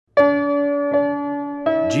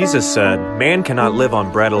Jesus said, "Man cannot live on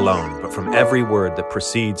bread alone, but from every word that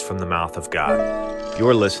proceeds from the mouth of God."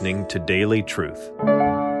 You're listening to Daily Truth.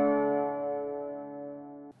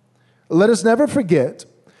 Let us never forget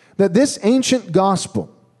that this ancient gospel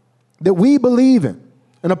that we believe in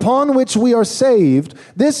and upon which we are saved,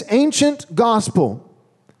 this ancient gospel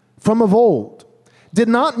from of old did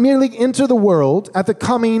not merely enter the world at the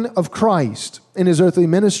coming of Christ in his earthly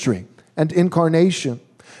ministry and incarnation,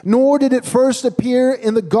 nor did it first appear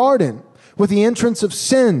in the garden with the entrance of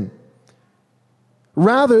sin.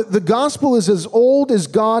 Rather, the gospel is as old as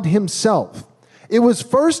God himself. It was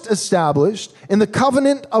first established in the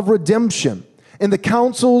covenant of redemption, in the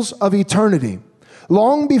councils of eternity.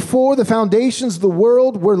 Long before the foundations of the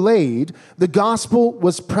world were laid, the gospel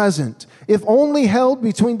was present, if only held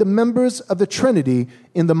between the members of the Trinity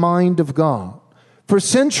in the mind of God. For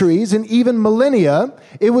centuries and even millennia,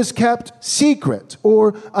 it was kept secret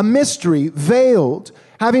or a mystery, veiled,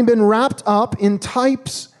 having been wrapped up in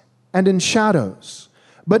types and in shadows.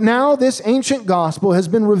 But now this ancient gospel has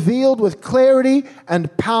been revealed with clarity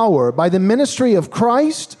and power by the ministry of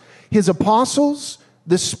Christ, his apostles,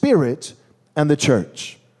 the Spirit, and the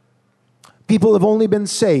church. People have only been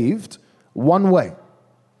saved one way: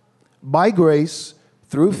 by grace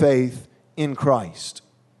through faith in Christ.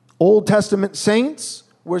 Old Testament saints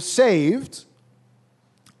were saved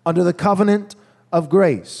under the covenant of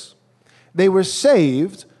grace. They were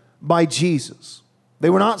saved by Jesus.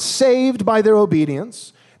 They were not saved by their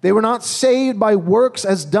obedience. They were not saved by works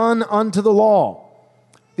as done unto the law.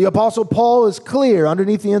 The Apostle Paul is clear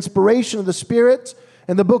underneath the inspiration of the Spirit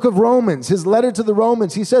in the book of Romans, his letter to the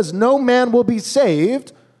Romans. He says, "No man will be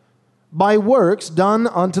saved by works done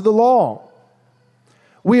unto the law."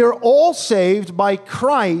 We are all saved by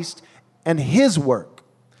Christ and his work,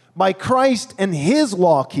 by Christ and his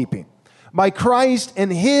law keeping, by Christ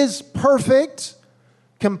and his perfect,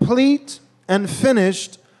 complete, and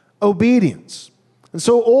finished obedience. And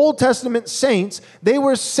so Old Testament saints, they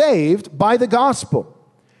were saved by the gospel.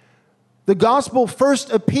 The gospel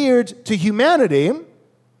first appeared to humanity.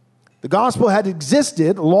 The gospel had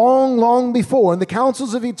existed long, long before in the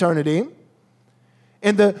councils of eternity,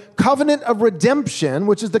 in the covenant of redemption,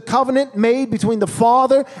 which is the covenant made between the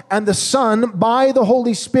Father and the Son by the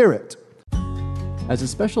Holy Spirit. As a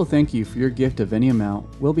special thank you for your gift of any amount,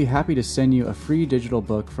 we'll be happy to send you a free digital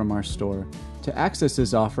book from our store. To access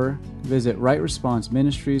this offer, visit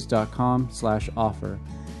rightresponseministries.com/offer.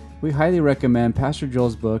 We highly recommend Pastor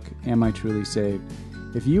Joel's book, Am I Truly Saved?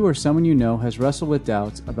 If you or someone you know has wrestled with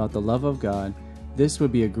doubts about the love of God, this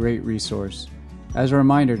would be a great resource. As a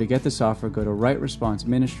reminder, to get this offer, go to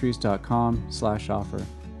rightresponseministries.com/offer.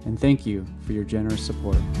 And thank you for your generous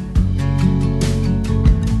support.